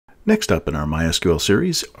Next up in our MySQL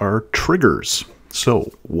series are triggers.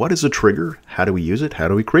 So what is a trigger? How do we use it? How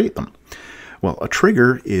do we create them? Well, a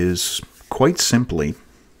trigger is quite simply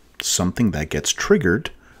something that gets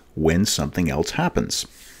triggered when something else happens.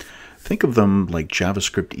 Think of them like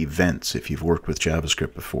JavaScript events if you've worked with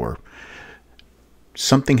JavaScript before.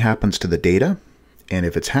 Something happens to the data, and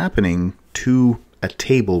if it's happening to a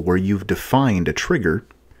table where you've defined a trigger,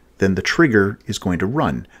 then the trigger is going to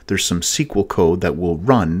run. There's some SQL code that will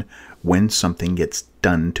run when something gets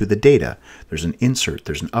done to the data. There's an insert,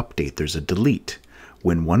 there's an update, there's a delete.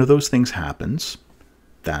 When one of those things happens,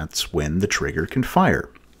 that's when the trigger can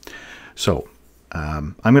fire. So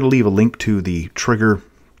I'm going to leave a link to the trigger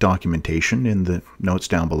documentation in the notes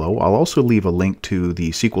down below. I'll also leave a link to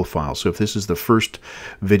the SQL file. So if this is the first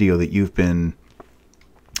video that you've been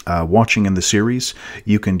watching in the series,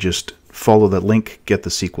 you can just follow that link, get the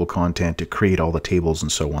SQL content to create all the tables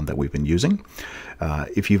and so on that we've been using.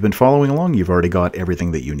 If you've been following along, you've already got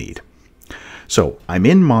everything that you need. So I'm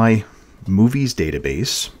in my movies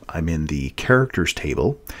database, I'm in the characters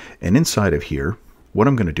table, and inside of here, what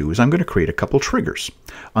I'm going to do is I'm going to create a couple triggers.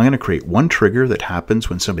 I'm going to create one trigger that happens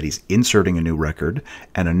when somebody's inserting a new record,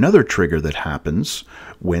 and another trigger that happens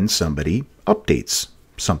when somebody updates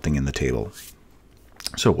something in the table.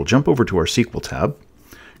 So we'll jump over to our SQL tab,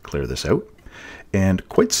 clear this out, and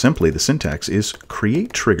quite simply the syntax is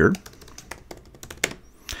create trigger,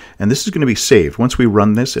 and this is going to be saved. Once we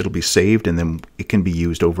run this, it'll be saved, and then it can be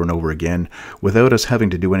used over and over again without us having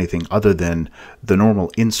to do anything other than the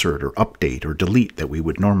normal insert or update or delete that we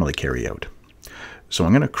would normally carry out. So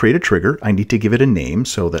I'm going to create a trigger. I need to give it a name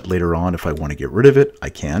so that later on, if I want to get rid of it, I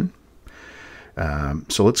can.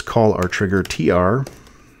 So let's call our trigger tr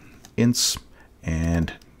ins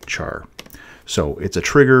and char. So it's a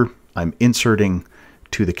trigger I'm inserting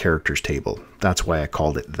to the characters table. That's why I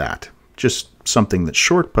called it that. Just something that's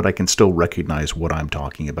short, but I can still recognize what I'm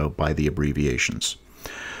talking about by the abbreviations.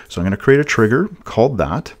 So I'm going to create a trigger called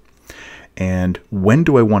that. And when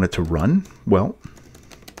do I want it to run? Well,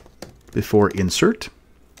 before insert.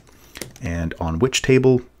 And on which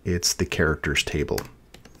table? It's the characters table.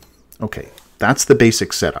 Okay, that's the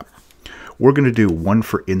basic setup. We're going to do one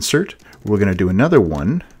for insert. We're going to do another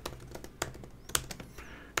one,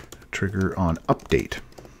 trigger on update.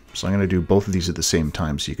 So I'm going to do both of these at the same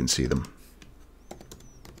time so you can see them.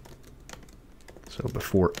 So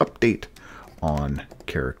before update on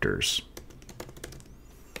characters.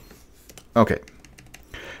 Okay.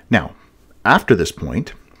 Now, after this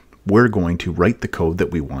point, we're going to write the code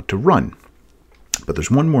that we want to run. But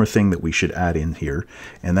there's one more thing that we should add in here,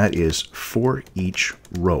 and that is for each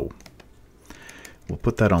row. We'll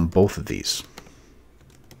put that on both of these.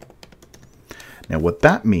 Now what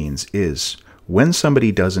that means is when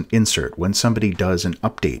somebody does an insert, when somebody does an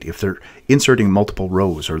update, if they're inserting multiple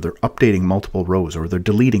rows or they're updating multiple rows or they're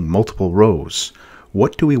deleting multiple rows,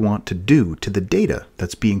 what do we want to do to the data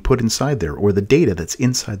that's being put inside there or the data that's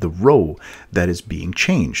inside the row that is being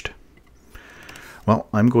changed? Well,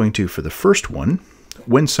 I'm going to, for the first one,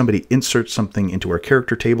 when somebody inserts something into our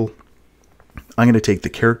character table, I'm going to take the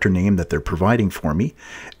character name that they're providing for me,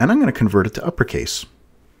 and I'm going to convert it to uppercase.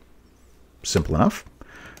 Simple enough.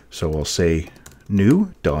 So I'll say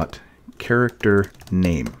new dot character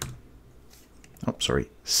name. Oh, sorry,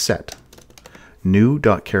 set new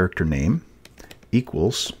dot character name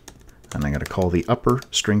equals, and I'm going to call the upper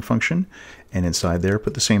string function, and inside there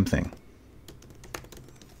put the same thing.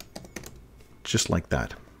 Just like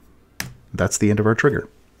that. That's the end of our trigger.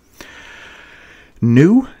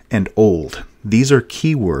 New and old. These are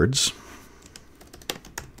keywords.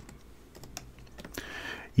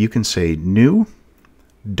 You can say new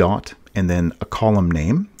dot and then a column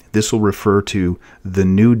name. This will refer to the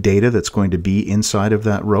new data that's going to be inside of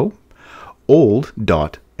that row. Old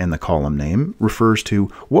dot and the column name refers to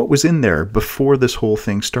what was in there before this whole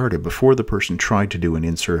thing started, before the person tried to do an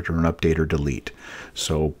insert or an update or delete.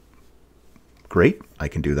 So great, I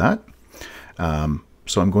can do that.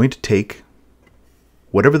 So I'm going to take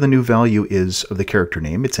whatever the new value is of the character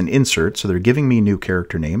name. It's an insert, so they're giving me new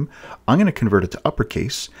character name. I'm going to convert it to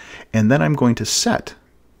uppercase, and then I'm going to set.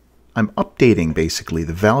 I'm updating basically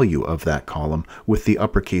the value of that column with the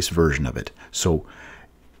uppercase version of it. So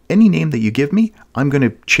any name that you give me, I'm going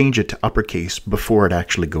to change it to uppercase before it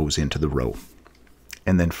actually goes into the row.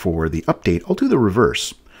 And then for the update, I'll do the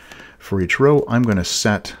reverse. For each row, I'm going to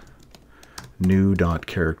set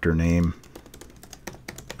new.character name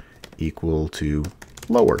equal to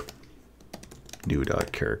lower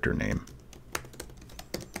new.character name.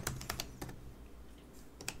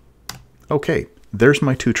 Okay, there's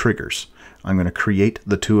my two triggers. I'm going to create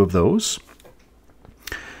the two of those.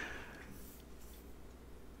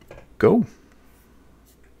 go.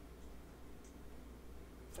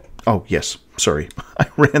 Oh, yes, sorry. I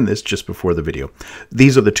ran this just before the video.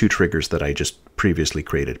 These are the two triggers that I just previously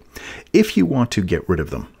created. If you want to get rid of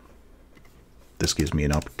them, this gives me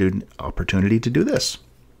an opportunity to do this.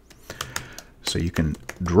 So you can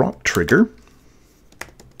drop trigger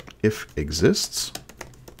if exists,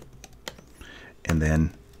 and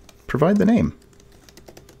then provide the name.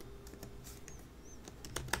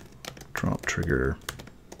 Drop trigger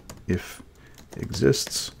if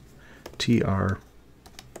exists, tr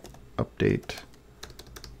update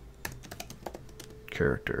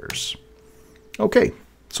characters. Okay,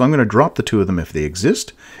 so I'm going to drop the two of them if they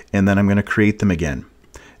exist, and then I'm going to create them again.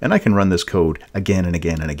 And I can run this code again and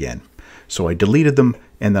again and again. So I deleted them,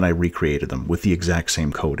 and then I recreated them with the exact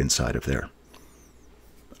same code inside of there.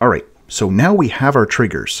 All right, so now we have our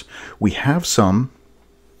triggers. We have some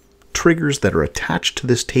triggers that are attached to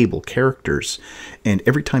this table, characters, and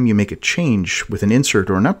every time you make a change with an insert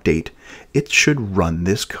or an update, it should run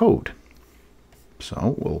this code.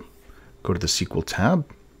 So we'll go to the SQL tab,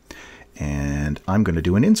 and I'm going to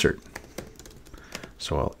do an insert.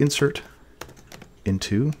 So I'll insert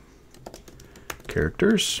into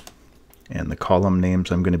characters, and the column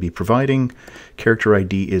names I'm going to be providing. Character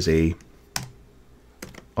ID is a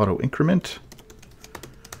auto increment.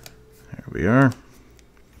 There we are.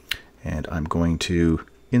 And I'm going to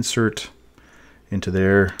insert into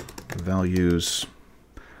there values,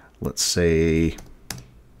 let's say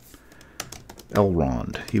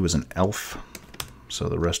Elrond. He was an elf, so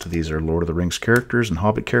the rest of these are Lord of the Rings characters and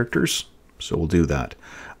Hobbit characters, so we'll do that.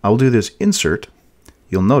 I'll do this insert.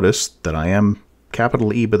 You'll notice that I am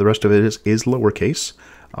capital E, but the rest of it is lowercase.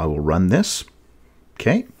 I will run this.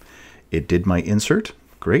 Okay, it did my insert.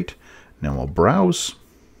 Great. Now I'll browse.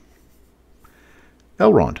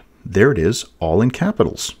 Elrond. There it is, all in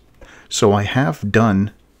capitals. So I have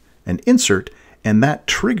done an insert, and that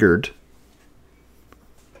triggered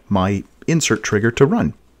my insert trigger to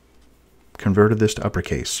run. Converted this to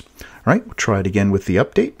uppercase. All right, we'll try it again with the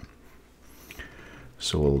update.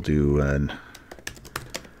 So we'll do an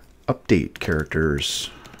update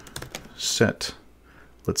characters set,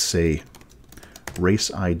 let's say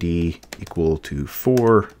race ID equal to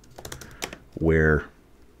 4, where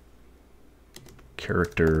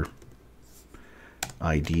character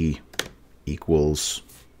ID equals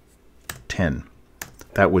 10.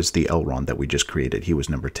 That was the Elrond that we just created. He was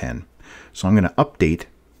number 10. So I'm going to update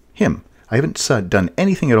him. I haven't done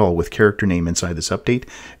anything at all with character name inside this update,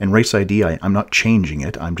 and race ID, I'm not changing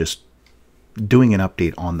it. I'm just doing an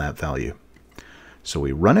update on that value. So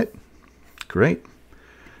we run it. Great.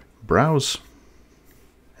 Browse.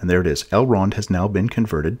 And there it is. Elrond has now been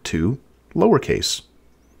converted to lowercase.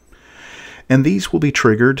 And these will be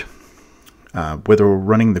triggered whether we're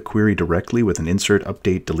running the query directly with an insert,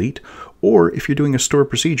 update, delete, or if you're doing a store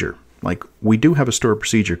procedure. Like we do have a store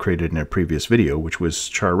procedure created in a previous video, which was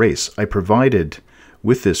char race. I provided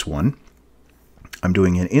with this one, I'm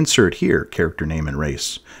doing an insert here, character name and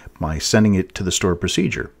race, by sending it to the store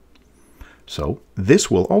procedure. So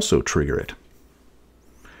this will also trigger it.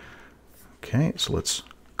 Okay, so let's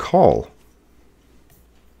call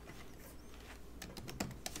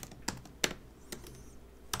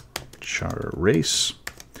char race,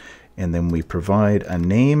 and then we provide a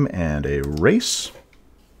name and a race.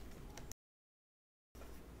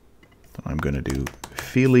 I'm going to do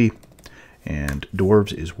Feely, and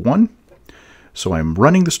dwarves is 1. So I'm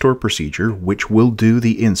running the store procedure, which will do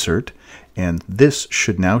the insert, and this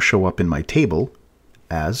should now show up in my table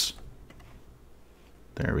as,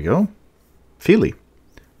 there we go, Feely,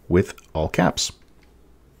 with all caps,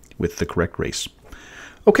 with the correct race.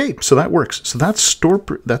 Okay, so that works. So that's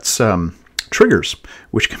triggers,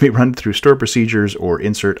 which can be run through store procedures or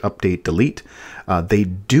insert, update, delete. They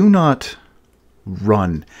do not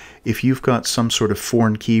run if you've got some sort of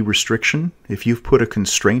foreign key restriction. If you've put a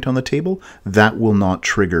constraint on the table, that will not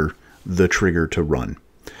trigger the trigger to run.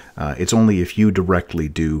 It's only if you directly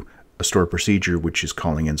do a store procedure, which is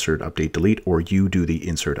calling insert, update, delete, or you do the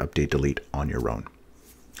insert, update, delete on your own.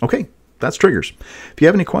 Okay, that's triggers. If you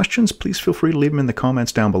have any questions, please feel free to leave them in the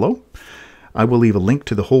comments down below. I will leave a link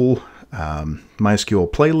to the whole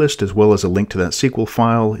MySQL playlist, as well as a link to that SQL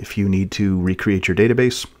file if you need to recreate your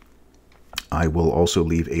database. I will also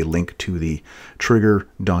leave a link to the trigger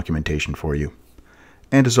documentation for you.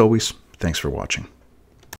 And as always, thanks for watching.